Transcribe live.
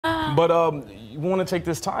But you want to take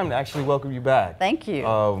this time to actually welcome you back. Thank you.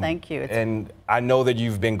 Thank you. And I know that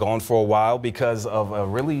you've been gone for a while because of a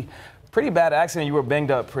really pretty bad accident. You were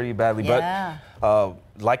banged up pretty badly. Yeah. But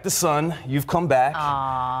like the sun, you've come back.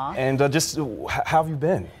 Aww. And just how have you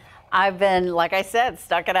been? I've been, like I said,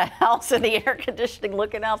 stuck in a house in the air conditioning,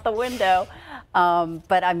 looking out the window.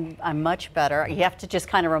 But I'm much better. You have to just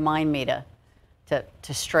kind of remind me to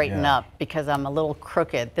straighten up because I'm a little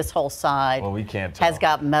crooked. This whole side has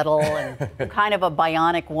got metal, and I'm kind of a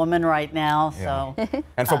bionic woman right now. So.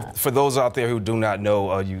 And for those out there who do not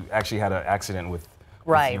know, you actually had an accident with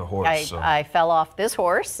your horse. I fell off this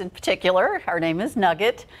horse in particular. Her name is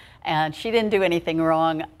Nugget. And she didn't do anything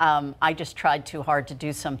wrong. I just tried too hard to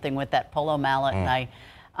do something with that polo mallet, and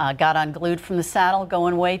I got unglued from the saddle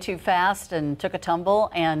going way too fast and took a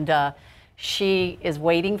tumble. And she is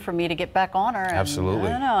waiting for me to get back on her. And Absolutely.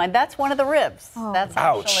 I don't know. And that's one of the ribs. Oh, that's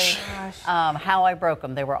actually how I broke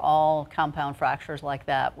them. They were all compound fractures like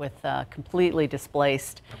that, with completely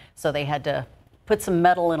displaced. So they had to put some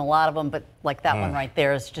metal in a lot of them, but like that one right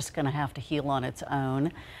there is just going to have to heal on its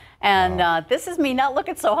own. And this is me not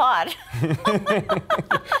looking so hot.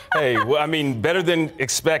 Hey, well, I mean, better than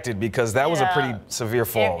expected, because that was a pretty severe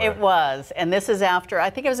fall. It was. And this is after, I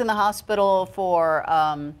think I was in the hospital for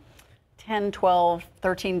 10, 12,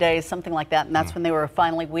 13 days, something like that. And that's when they were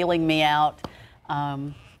finally wheeling me out.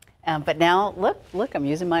 But now, look, I'm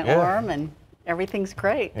using my arm, and everything's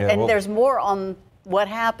great. Yeah, and there's more on what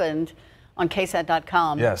happened on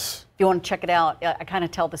ksat.com. Yes. If you want to check it out, I kind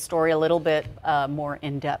of tell the story a little bit more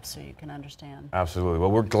in depth so you can understand. Absolutely.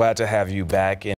 Well, we're glad to have you back.